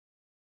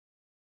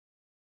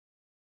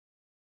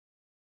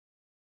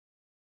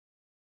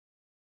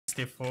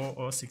64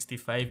 or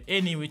 65,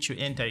 any which you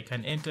enter. You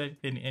can enter,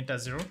 then enter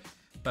 0,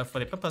 but for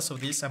the purpose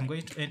of this I'm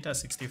going to enter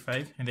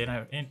 65, and then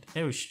I've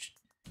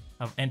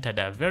entered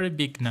a very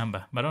big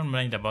number, but don't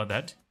mind about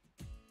that.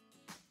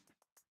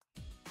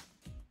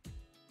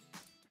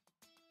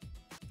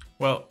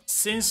 Well,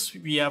 since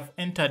we have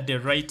entered the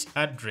right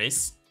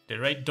address, the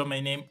right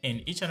domain name,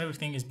 and each and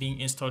everything is being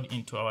installed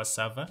into our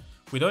server,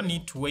 we don't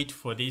need to wait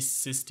for this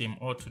system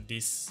or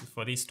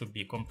for this to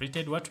be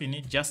completed. What we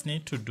just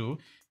need to do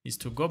is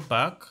to go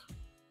back,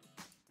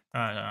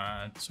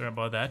 sorry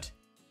about that,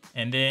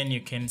 and then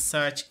you can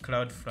search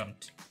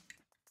Cloudfront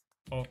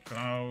or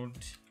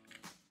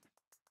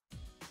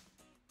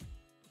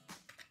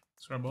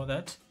sorry about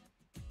that.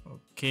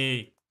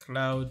 Okay,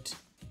 Cloudfront.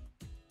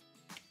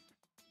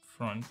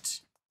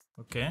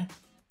 Okay,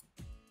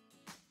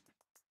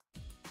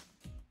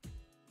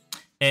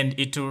 and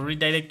it will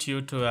redirect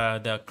you to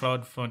the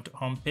Cloudfront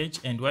homepage,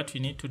 and what you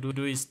need to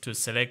do is to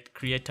select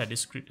create a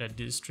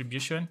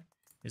distribution.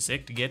 You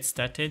select get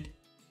started.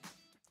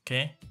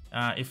 Okay,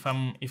 if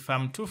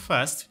I'm too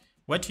fast,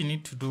 what you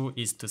need to do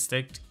is to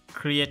select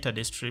create a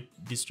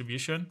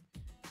distribution,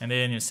 and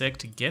then you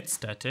select get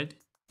started,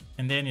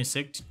 and then you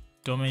select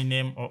domain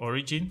name or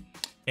origin,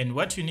 and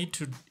what you need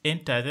to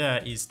enter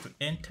there is to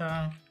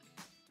enter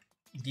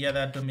the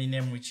other domain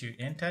name which you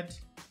entered.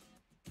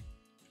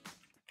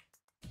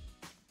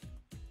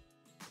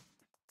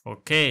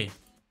 Okay,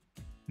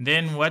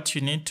 then what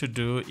you need to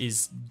do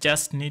is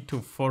just need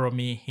to follow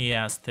me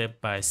here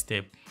step by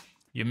step.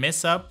 You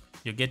mess up,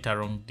 you get a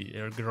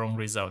wrong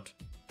result.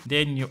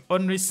 Then you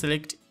only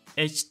select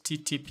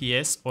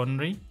HTTPS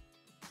only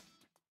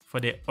for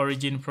the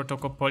origin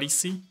protocol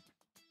policy,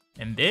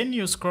 and then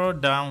you scroll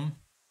down,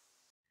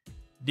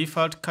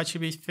 default cache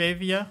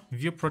behavior,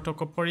 view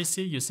protocol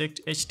policy, you select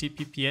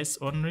HTTPS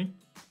only.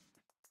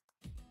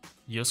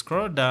 You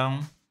scroll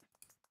down,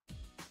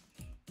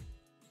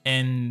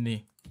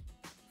 and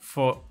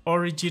for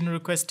origin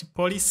request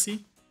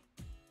policy,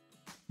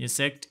 you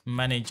select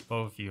manage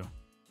all view.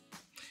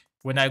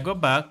 When I go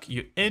back,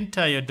 you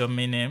enter your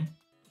domain name,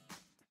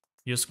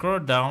 you scroll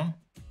down.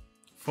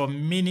 For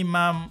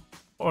minimum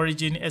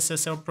origin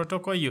SSL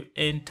protocol, you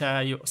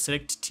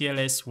select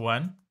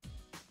TLS1.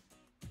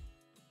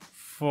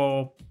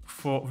 For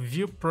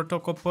view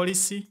protocol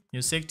policy,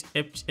 you select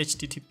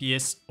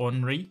HTTPS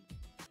only.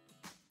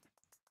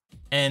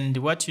 And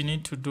what you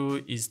need to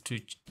do is to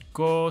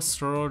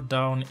scroll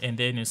down, and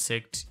then you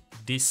select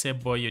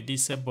disable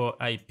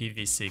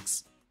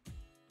IPv6,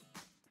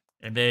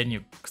 and then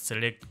you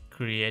select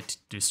create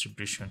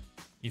distribution.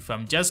 If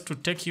I'm just to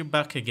take you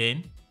back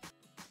again,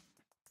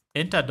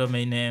 enter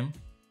domain name,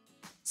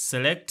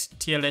 select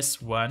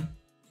TLS1,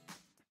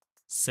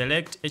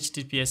 select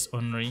HTTPS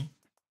only,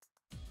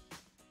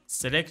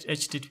 select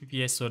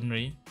HTTPS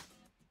only,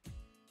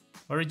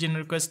 origin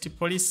request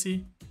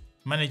policy,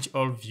 manage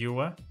all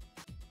viewer,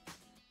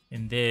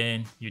 and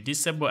then you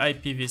disable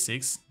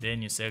IPv6,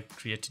 then you select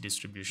create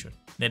distribution.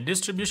 The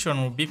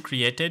distribution will be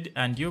created,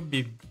 and you'll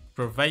be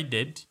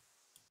provided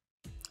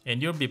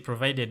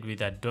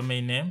with a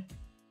domain name,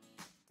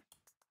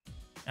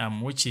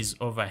 which is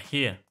over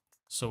here.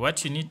 So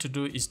what you need to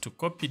do is to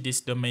copy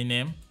this domain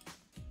name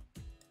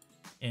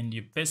and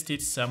you paste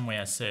it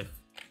somewhere safe.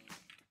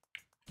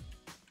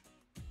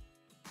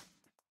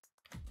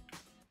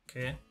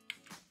 Okay,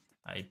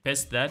 I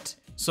paste that.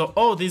 So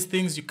all these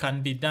things you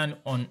can be done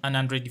on an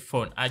Android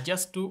phone. I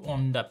just do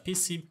on the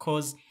PC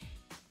because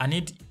I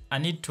need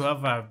to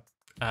have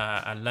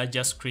a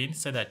larger screen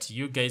so that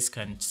you guys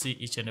can see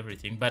each and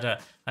everything.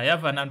 But I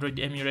have an Android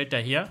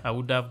emulator here. I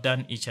would have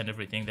done each and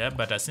everything there.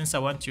 But since I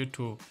want you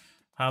to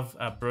have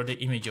a broader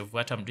image of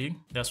what I'm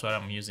doing, that's why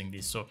I'm using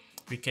this. So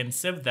we can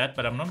save that,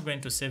 but I'm not going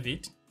to save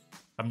it.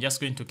 I'm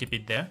just going to keep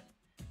it there.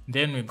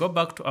 Then we go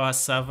back to our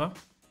server.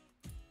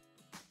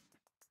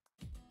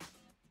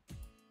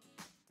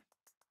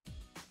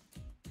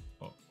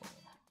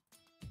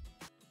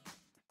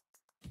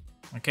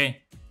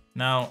 Okay,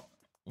 now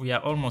we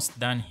are almost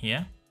done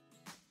here.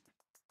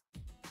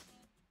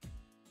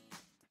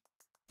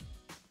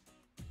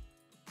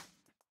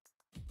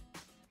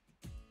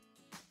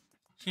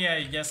 Here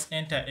you just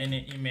enter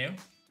any email.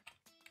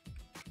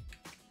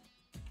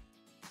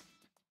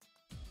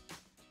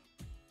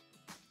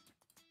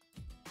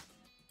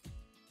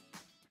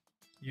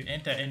 You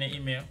enter any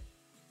email.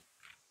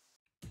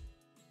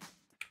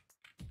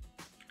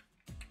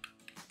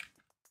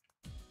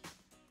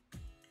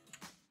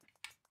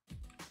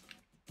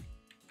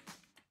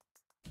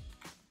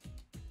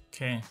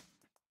 Okay.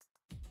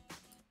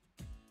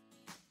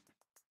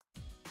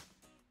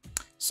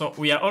 So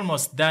we are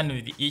almost done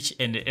with each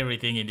and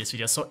everything in this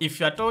video. So if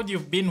you are told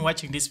you've been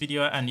watching this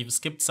video and you've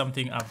skipped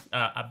something,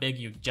 I beg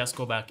you just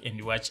go back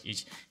and watch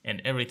each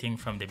and everything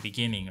from the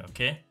beginning,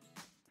 okay?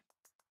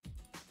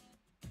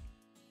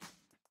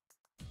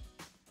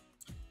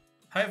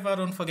 However,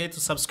 don't forget to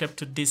subscribe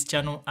to this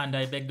channel, and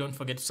I beg don't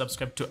forget to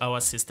subscribe to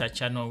our sister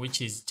channel, which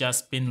is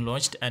just been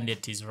launched and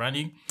it is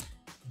running.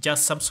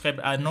 just subscribe.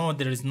 I know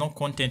there is no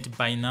content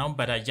by now,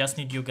 but I just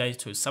need you guys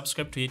to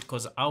subscribe to it,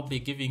 because I'll be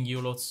giving you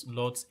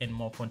lots and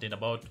more content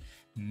about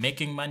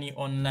making money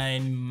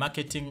online,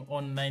 marketing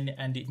online,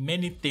 and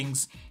many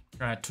things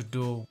to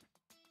do.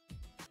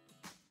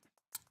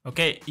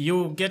 Okay,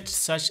 you get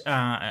such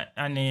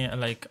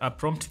like a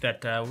prompt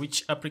that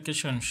which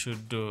application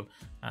should do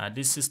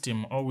this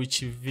system, or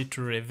which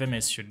V2ray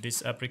VMS should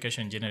this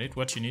application generate.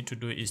 What you need to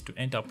do is to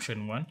enter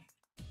option 1.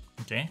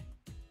 Okay,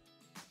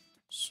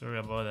 sorry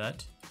about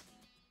that.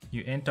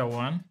 You enter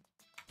 1,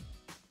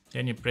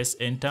 then you press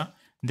enter.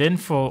 Then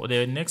for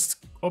the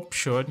next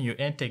option, you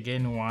enter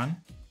again 1.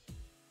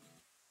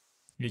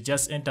 You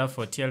just enter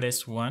for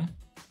TLS 1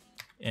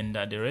 and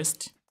the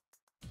rest.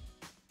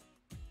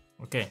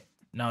 Okay.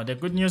 Now the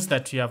good news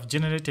that we have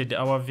generated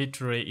our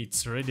V2ray,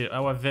 it's ready.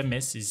 Our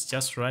VMS is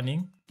just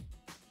running.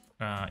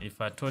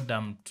 If I told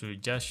them to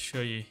just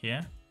show you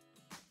here.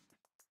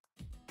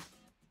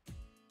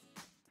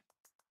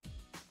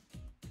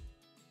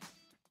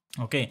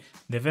 Okay,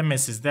 the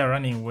VMS is there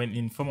running when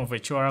in form of a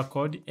QR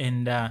code,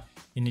 and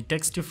in the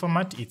text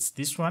format, it's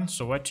this one.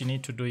 So what you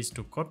need to do is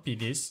to copy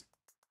this.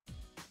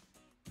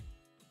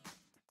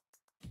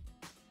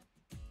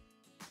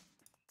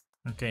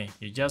 Okay,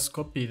 you just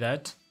copy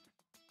that.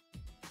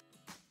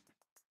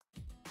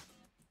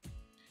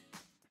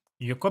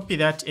 You copy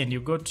that and you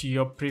go to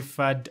your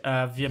preferred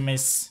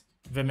VMS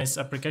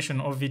application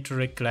or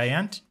V2ray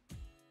client.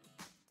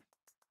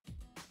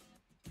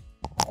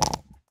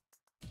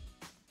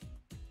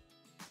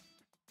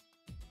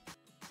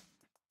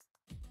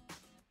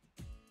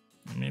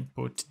 Let me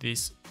put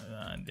this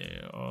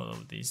all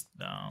of this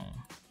down.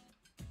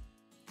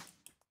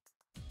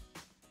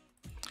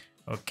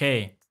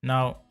 Okay,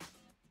 now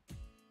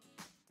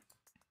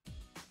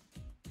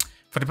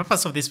for the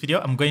purpose of this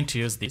video, I'm going to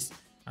use this.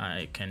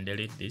 I can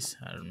delete this.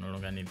 I no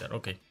longer need that.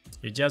 Okay,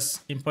 you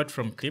just import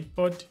from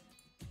clipboard.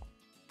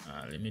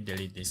 Let me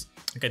delete this.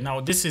 Okay, now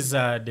this is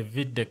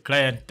the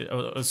client,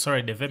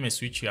 sorry, the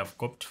VMS which you have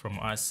copied from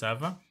our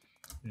server,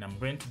 and I'm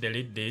going to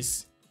delete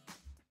this.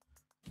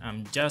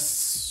 I'm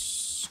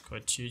just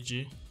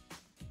UG.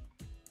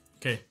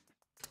 Okay,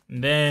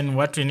 and then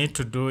what we need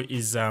to do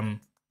is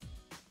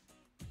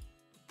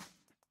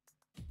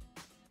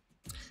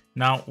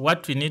now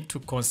what we need to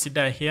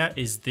consider here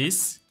is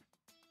this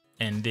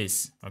and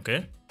this.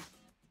 Okay,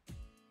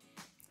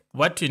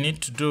 what we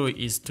need to do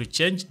is to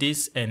change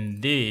this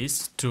and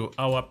this to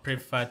our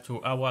preferred,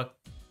 to our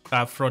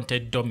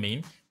front-end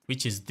domain,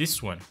 which is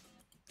this one.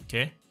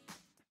 Okay,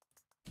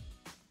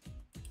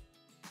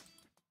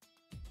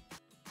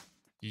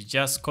 you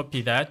just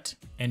copy that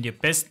and you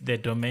paste the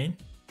domain,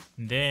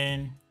 and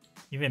then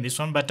even this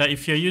one. But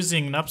if you're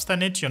using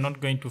Napsternet, you're not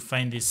going to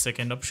find this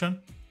second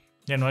option.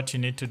 Then what you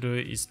need to do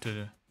is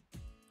to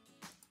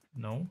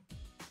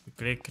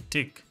click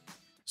tick.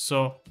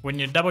 So when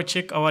you double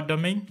check our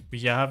domain,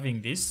 we are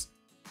having this.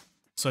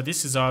 So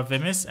this is our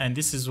VMS, and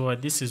this is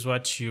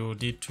what you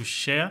need to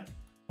share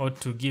or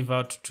to give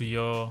out to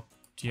your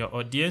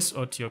audience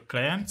or to your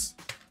clients.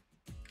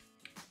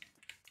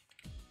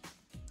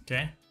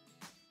 Okay,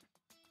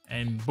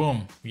 and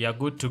boom, we are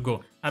good to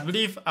go. I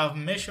believe I've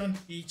mentioned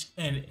each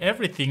and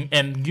everything,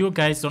 and you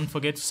guys don't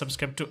forget to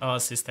subscribe to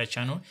our sister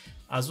channel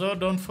as well.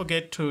 Don't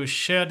forget to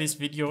share this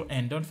video,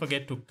 and don't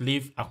forget to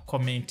leave a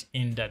comment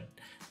in the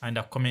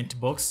comment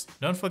box.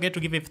 Don't forget to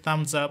give it a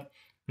thumbs up.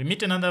 We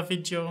meet another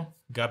video.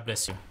 God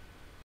bless you.